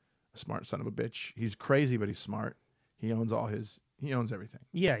a smart son of a bitch. He's crazy, but he's smart. He owns everything.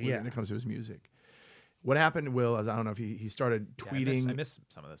 Yeah, when yeah. it comes to his music. What happened, Will, is I don't know if he started Yeah, tweeting. I miss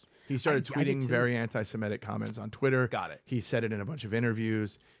some of this. He started I did tweeting too. very anti-Semitic comments on Twitter. Got it. He said it in a bunch of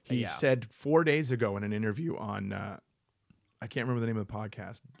interviews. He Yeah. said 4 days ago in an interview on, I can't remember the name of the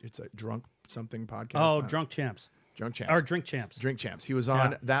podcast. It's a Drunk Something podcast. Oh, Drunk Champs. Drunk Champs. Or Drink Champs. Drink Champs. He was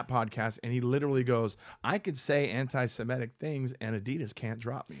on Yeah. that podcast, and he literally goes, I could say anti-Semitic things, and Adidas can't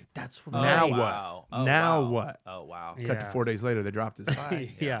drop me. That's Oh, Now right. what? wow. Oh, Now wow. what? Oh wow. Yeah. Cut to 4 days later, they dropped his file. Yeah.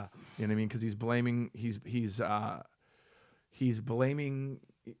 You know what I mean? Because he's blaming. He's blaming.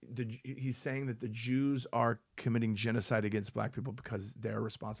 He's saying that the Jews are committing genocide against black people because they're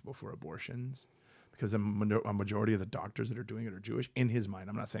responsible for abortions. Because a majority of the doctors that are doing it are Jewish. In his mind,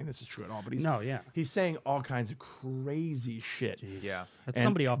 I'm not saying this is true at all, but he's saying all kinds of crazy shit. Yeah. That's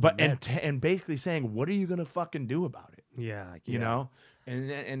somebody off the net. And basically saying, what are you gonna fucking do about it? Yeah. You know,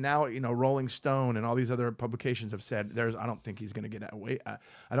 and now Rolling Stone and all these other publications have said I don't think he's going to get away.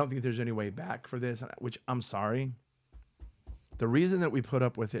 I don't think there's any way back for this. Which I'm sorry. The reason that we put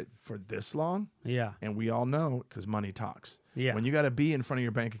up with it for this long, Yeah. and we all know, because money talks. Yeah. When you got a B in front of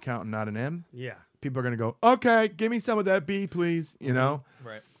your bank account and not an M, Yeah. people are going to go, okay, give me some of that B, please. You know.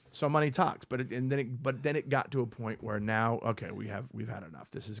 Right. So money talks, but then it got to a point where now, okay, we've had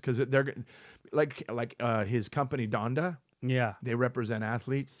enough. This is because they're like his company Donda. Yeah. They represent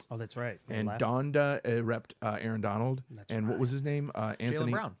athletes. Oh, that's right. And Left. Donda repped Aaron Donald. That's and what right. was his name?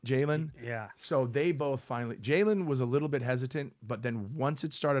 Anthony Brown. Jalen. Yeah. So they both finally. Jalen was a little bit hesitant, but then once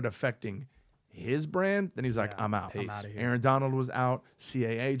it started affecting his brand, then he's like, Yeah, I'm out. I'm outta here. Aaron Donald was out.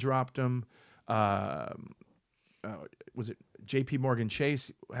 CAA dropped him. Was it J.P. Morgan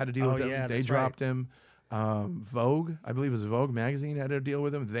Chase had to deal Oh, with him? yeah, They that's dropped him. Vogue, I believe it was Vogue magazine, had to deal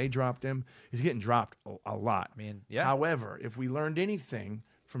with him. They dropped him. He's getting dropped a lot. I mean, yeah. However, if we learned anything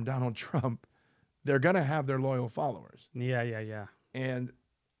from Donald Trump, they're going to have their loyal followers. Yeah. Yeah. Yeah. And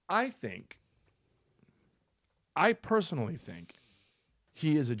I personally think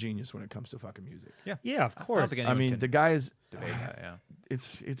he is a genius when it comes to fucking music. Yeah. Yeah. Of I don't course. think I anyone mean, can the guy is, debate that, yeah.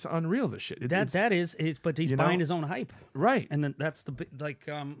 it's unreal, this shit. That is, but he's you know, buying his own hype. right. And then that's the bit,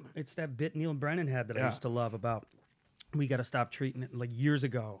 it's that bit Neil Brennan had that I Yeah. used to love about we got to stop treating it like years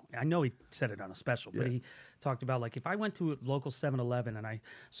ago. I know he said it on a special, but Yeah. he talked about like if I went to a local 7-Eleven and I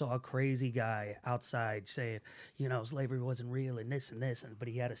saw a crazy guy outside saying, slavery wasn't real and this, but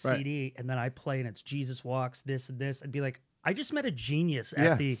he had a Right. CD and then I play and it's Jesus Walks, this and this, I'd be like, I just met a genius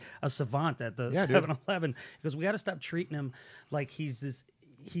Yeah. at a savant at the Yeah, dude. 7-Eleven because we got to stop treating him like he's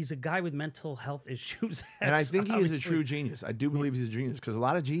a guy with mental health issues. And I think he is a Obviously. true genius. I do believe he's a genius because a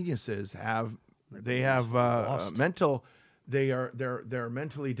lot of geniuses have lost. mental. They're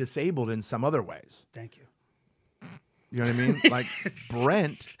mentally disabled in some other ways. Thank you. You know what I mean? Like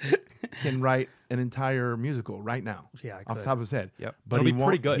Brent can write an entire musical right now. Yeah, I off the could. top of his head. Yep. But It'll he be won't,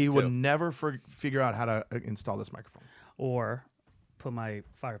 pretty good, He too. would never figure out how to install this microphone Or put my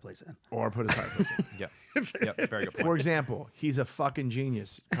fireplace in. or put a fireplace in. Yeah. Yep. Very good point. For example, he's a fucking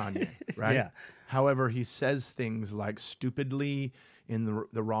genius, Kanye, right? Yeah. However, he says things like stupidly in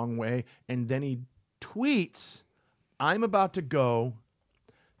the wrong way, and then he tweets, "I'm about to go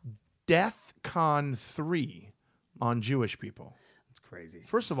DEFCON 3 on Jewish people." It's crazy.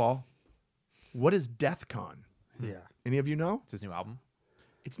 First of all, what is DEFCON? Yeah. Any of you know? It's his new album.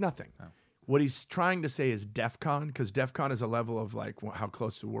 It's nothing. Oh. What he's trying to say is DEFCON, because DEFCON is a level of like how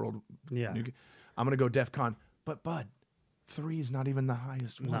close to world. Yeah. I'm gonna go DEFCON, but Bud, 3 is not even the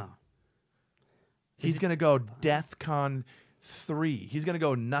highest one. No. He's going to go DEFCON 3. He's going to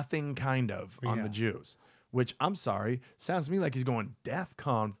go nothing kind of on the Jews, which I'm sorry, sounds to me like he's going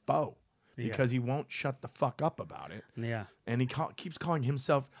DEFCON 4 because he won't shut the fuck up about it. Yeah. And he keeps calling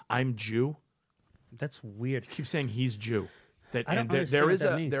himself, I'm Jew. That's weird. He keeps saying he's Jew. That, I don't and understand what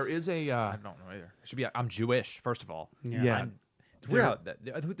that means. there is a I don't know either. It should be I'm Jewish first of all. yeah. It's weird how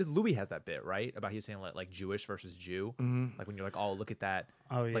Louis has that bit, right? About he's saying like Jewish versus Jew. Like when you're like, oh, look at that.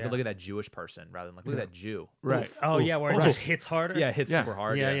 Oh, yeah. Like look at that Jewish person rather than like look at that Jew. Right. Oof. Oh, yeah, where it just hits harder? Yeah, it hits super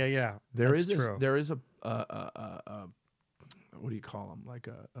hard. Yeah. There That's is true. there is a what do you call them? Like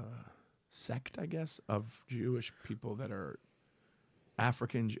a sect, I guess, of Jewish people that are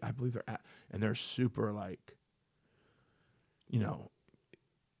African. I believe and they're super like, you know,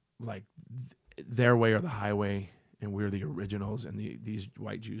 like their way or the highway, and we're the originals, and these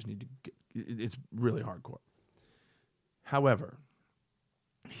white Jews need to get. It's really hardcore. However,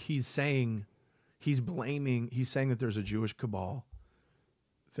 he's saying that there's a Jewish cabal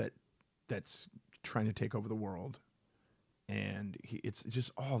that's trying to take over the world, and it's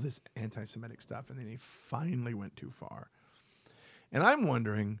just all this anti-Semitic stuff, and then he finally went too far. And I'm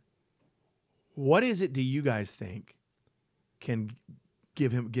wondering, what is it do you guys think can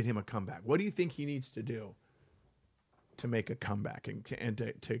get him a comeback? What do you think he needs to do to make a comeback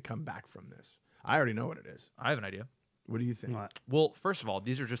and to come back from this? I already know what it is. I have an idea. What do you think? What? Well, first of all,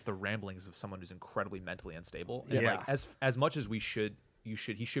 these are just the ramblings of someone who's incredibly mentally unstable. And like as much as he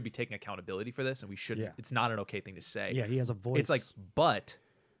should be taking accountability for this, and we should. Yeah. It's not an okay thing to say. Yeah, he has a voice. It's like, but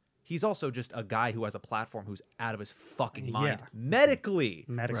he's also just a guy who has a platform who's out of his fucking mind medically.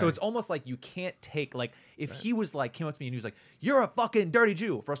 So it's almost like you can't take like if he was like came up to me and he was like, "You're a fucking dirty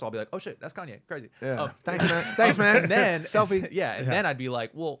Jew." First of all, I'll be like, "Oh shit, that's Kanye, crazy." Yeah. Thanks, man. Thanks, man. And then selfie. Yeah, and then I'd be like,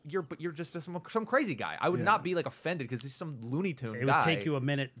 "Well, you're just some crazy guy." I would not be like offended because he's some Looney Tune it guy. would take you a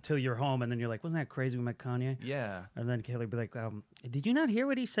minute till you're home, and then you're like, "Wasn't that crazy we met Kanye?" Yeah. And then Kayla would be like, "Did you not hear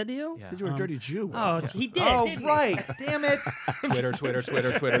what he said to you?" Yeah. Said you were a dirty Jew. Oh, he did. Oh, didn't he? right. Damn it. Twitter.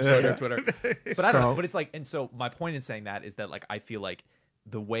 But I don't know. But it's like, and so my point in saying that is that like I feel like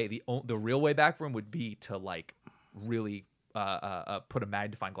the real way back for him would be to like really put a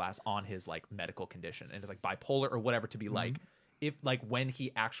magnifying glass on his like medical condition, and it's like bipolar or whatever, to be like, if like when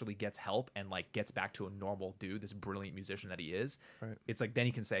he actually gets help and like gets back to a normal dude, this brilliant musician that he is, it's like then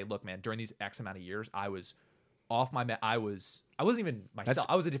he can say, look, man, during these X amount of years, I was off my I wasn't even myself.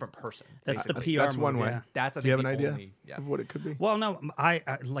 I was a different person. That's the PR. That's one move, way. yeah. That's Do you have an idea of what it could be? Well, no, I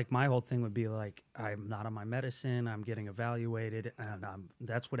like my whole thing would be like I'm not on my medicine. I'm getting evaluated, and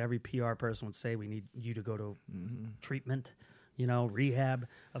that's what every PR person would say. We need you to go to treatment, rehab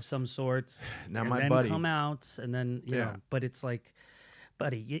of some sorts. Now, and my then buddy come out, and then you know. But it's like,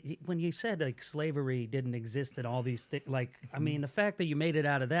 buddy, when you said like slavery didn't exist and all these things, like I mean, the fact that you made it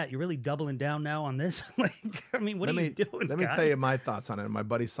out of that, you're really doubling down now on this. Like, I mean, what are you doing? Let me tell you my thoughts on it. My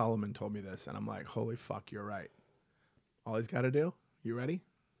buddy Solomon told me this, and I'm like, holy fuck, you're right. All he's got to do, you ready?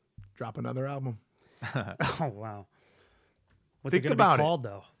 Drop another album. Oh wow. What's Think it gonna about be it. called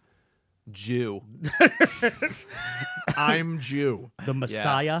though? Jew. I'm Jew. The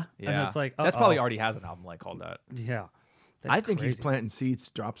Messiah. Yeah. And it's like that's probably already has an album like called that. yeah. I think crazy. he's planting seeds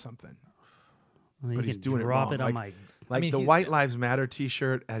to drop something. Well, but you he's can doing it drop wrong. it on my. Like I mean, the he's- White Lives Matter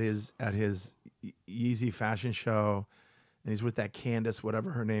T-shirt at his Yeezy fashion show, and he's with that Candace, whatever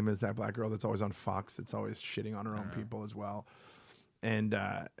her name is, that black girl that's always on Fox, that's always shitting on her own people as well. And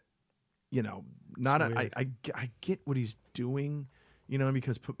not I get what he's doing,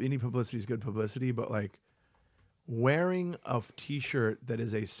 because any publicity is good publicity, but like wearing a T-shirt that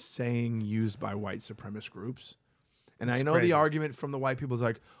is a saying used by white supremacist groups, and I know crazy. the argument from the white people is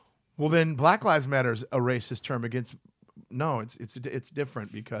like, well, then Black Lives Matter is a racist term against. No, it's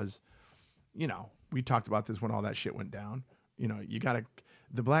different because, we talked about this when all that shit went down.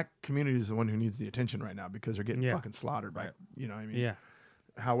 The black community is the one who needs the attention right now because they're getting fucking slaughtered by, what I mean? Yeah.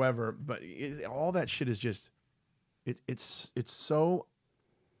 However, but all that shit is just, it's so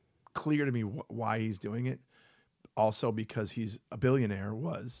clear to me why he's doing it. Also because he's a billionaire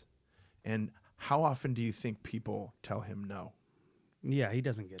and how often do you think people tell him no? Yeah, he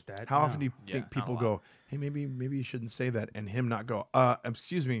doesn't get that. How no. often do you think not people a lot. go, hey, maybe you shouldn't say that, and him not go,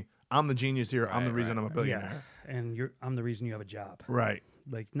 excuse me, I'm the genius here. I'm the reason I'm a Yeah, billionaire. and I'm the reason you have a job. Right.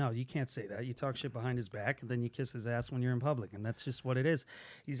 Like, no, you can't say that. You talk shit behind his back, and then you kiss his ass when you're in public, and that's just what it is.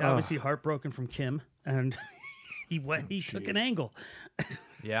 He's obviously heartbroken from Kim, and he took an angle.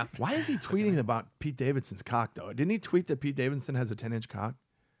 Yeah. Why is he tweeting about Pete Davidson's cock, though? Didn't he tweet that Pete Davidson has a 10-inch cock?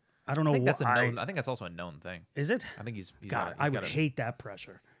 I don't know I think that's a why. known. I think that's also a known thing. Is it? I think he's God, I would hate that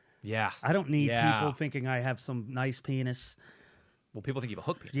pressure. Yeah. I don't need Yeah. people thinking I have some nice penis. Well, people think you have a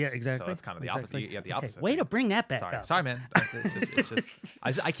hook penis. Yeah, exactly. So that's kind of the opposite. You have the Okay, opposite. way to bring that back Sorry, up. sorry, man. It's just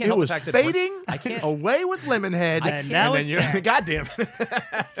I can't It help was the fact that fading I can't. away with Lemonhead, And now then it's you're back. goddamn.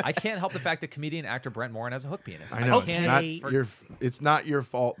 I can't help the fact that comedian actor Brent Morin has a hook penis. I know Okay. it's not your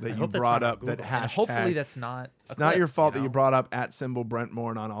fault that you hope that's brought not on up that Google. hashtag. And hopefully that's not. It's not your fault that you know? brought up @ Brent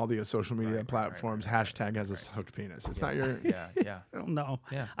Morin on all the social media Right, platforms. Hashtag has a hooked penis. It's not your. Yeah, yeah. I don't know.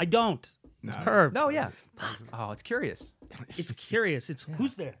 Yeah. I don't. It's curved. No, yeah. Oh, it's curious. It's curious. It's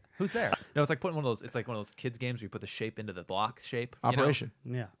who's there? Who's there? No, it's like putting one of those. It's like one of those kids games where you put the shape into the block shape. you know? Operation.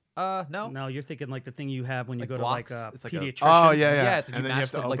 Yeah. No. No, you're thinking like the thing you have when you Like go blocks. to like a It's like a- pediatrician. Oh yeah, Yeah, yeah. it's like And you then you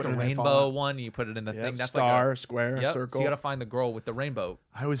match have to like open the it and fall rainbow out. one. You put it in the Yep, thing. That's star, like square, yep. circle. So you got to find the girl with the rainbow.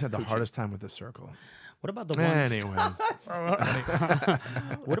 I always had the hardest time with the circle. What about the one? Anyways,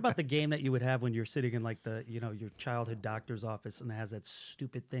 What about the game that you would have when you're sitting in like the your childhood doctor's office and it has that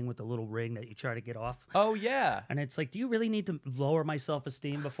stupid thing with the little ring that you try to get off? Oh yeah. And it's like, do you really need to lower my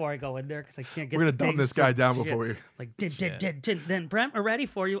self-esteem before I go in there? Because I can't get. we're gonna the dumb things this guy to- down yeah. before we. Like, then Brent, we're ready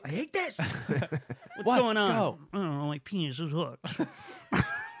for you. I hate this. What's What? going on? Go. I don't know, my penis is hooked.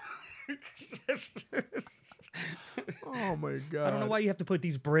 Oh my god! I don't know why you have to put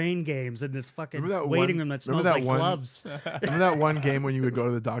these brain games in this fucking Remember that waiting one- room that remember smells that like one- gloves. Remember that one game when you would go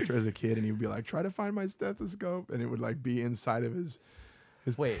to the doctor as a kid and you'd be like, try to find my stethoscope, and it would like be inside of his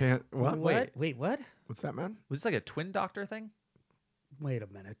Wait. pant. What? Wait, what? What's that, man? Was this like a twin doctor thing? Wait a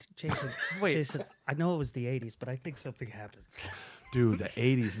minute, Jason. Wait. Jason, I know it was the '80s, but I think something happened. Dude, the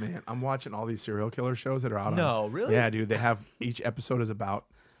 80s, man. I'm watching all these serial killer shows that are out. No, on, really? Yeah, dude. They have each episode is about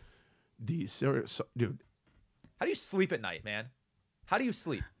these serial. Dude, How do you sleep at night, man? How do you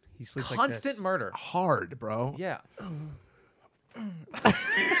sleep? He sleeps Constant like this. murder. hard, bro. Yeah. Damn.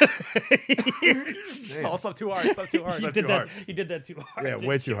 Oh, slept too hard. Slept too hard. He Slept did too that. hard. He did that too hard. Yeah, didn't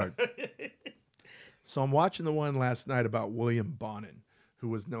way you? too hard. So I'm watching the one last night about William Bonin, who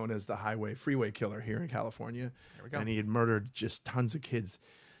was known as the freeway killer here in California. There we go. And he had murdered just tons of kids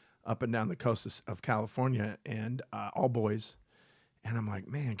up and down the coast of California, and all boys. And I'm like,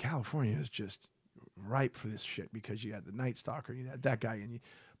 man, California is just ripe for this shit because you had the Night Stalker, you had that guy,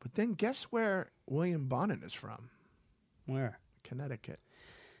 but then guess where William Bonin is from? Where? Connecticut.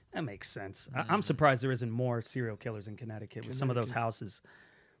 That makes sense. I'm surprised there isn't more serial killers in Connecticut with some of those houses.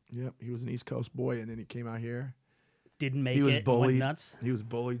 Yep, he was an East Coast boy, and then he came out here. Didn't make He was it. bullied. Went nuts. He was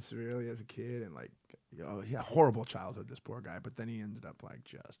bullied severely as a kid, and he had a horrible childhood. This poor guy, but then he ended up like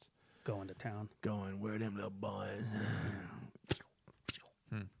just Going to town. going, "Where them little boys?"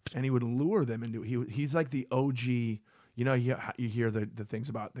 And he would lure them into. He's like the OG. You know, you hear the things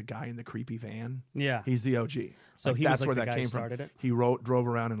about the guy in the creepy van. Yeah. He's the OG. So he was that's like where the that guy who came started from. it? He drove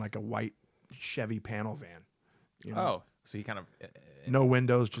around in like a white Chevy panel van. You know? Oh, so he kind of No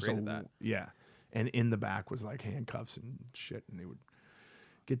windows, just created that. yeah. And in the back was like handcuffs and shit, and they would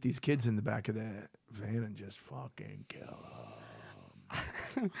get these kids in the back of the van and just fucking kill them.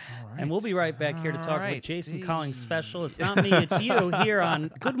 And we'll be right back here to talk right. with Jason Collins special. It's not me, it's you here on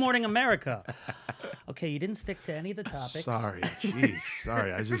Good Morning America. Okay, you didn't stick to any of the topics. Sorry, jeez,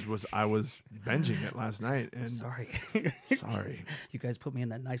 sorry. I was binging it last night, and Sorry. sorry. You guys put me in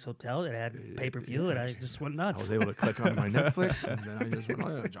that nice hotel that had pay-per-view, and I just went I nuts. was able to click on my Netflix, and then I just went,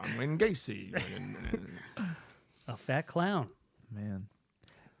 oh, John Wayne Gacy. And A fat clown. man.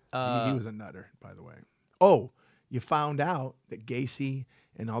 he was a nutter, by the way. Oh, you found out that Gacy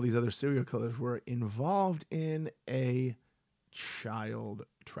and all these other serial killers were involved in a child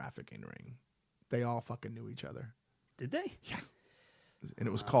trafficking ring. They all fucking knew each other. Did they? And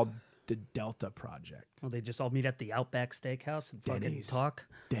it was called the Delta Project. Well, they just all meet at the Outback Steakhouse and fucking Denny's. talk,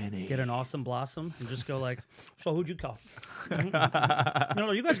 Denny. get an awesome blossom, and just go like, so who'd you call?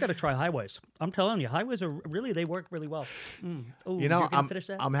 No, you guys got to try highways. I'm telling you, highways are really, they work really well. Ooh, You know, you're gonna finish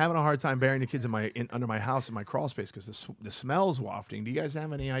that? I'm having a hard time burying the kids under my house in my crawl space because the smell's wafting. Do you guys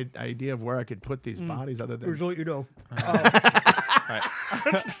have any idea of where I could put these bodies other than? Here's what you know.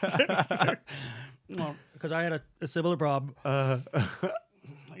 Right. Well, because I had a similar problem.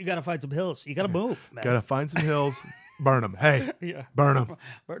 You got to find some hills. You got to move, man. Gotta find some hills, burn them. Hey, Yeah. burn them.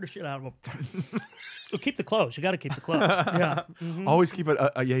 Burn the shit out of them. Well, keep the clothes. You got to keep the clothes. Yeah. Always keep it.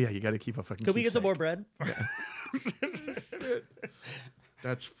 Yeah. You got to keep a fucking. Could we get some more keepsake. bread?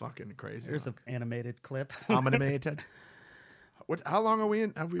 That's fucking crazy. Here's an animated clip. Animated. What? How long are we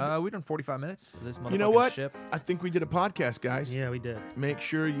in? Have we? We've done 45 minutes. This you know motherfucking what? Ship. I think we did a podcast, guys. Yeah, we did. Make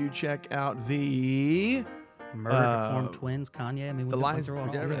sure you check out the Murder Deformed Twins, Kanye. I mean, we Lions. through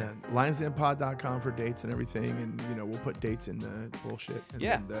all Yeah, that. lionsdenpod.com for dates and everything, and we'll put dates in the bullshit. And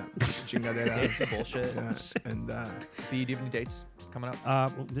Yeah. then the chingadera. Dates, the bullshit. Yeah, and B, do you have any dates coming up?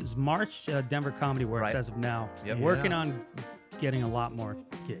 Well, this is March, Denver Comedy Works Right. as of now. Yep. Working Yeah. on getting a lot more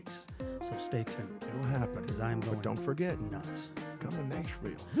gigs. So stay tuned. It'll happen. Because I'm going But don't forget, nuts. come to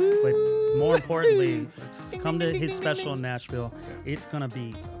Nashville. But more importantly, let's come to his special in Nashville. It's going to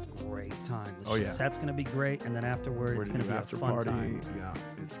be a great time. The set's going to be great. And then afterward, We're it's going to be a after fun party. time. Yeah,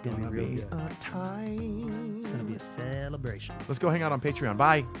 it's gonna gonna be real be good. a time. It's going to be a celebration. Let's go hang out on Patreon.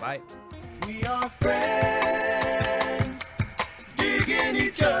 Bye. Bye. We are friends, digging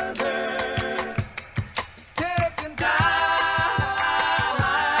each other.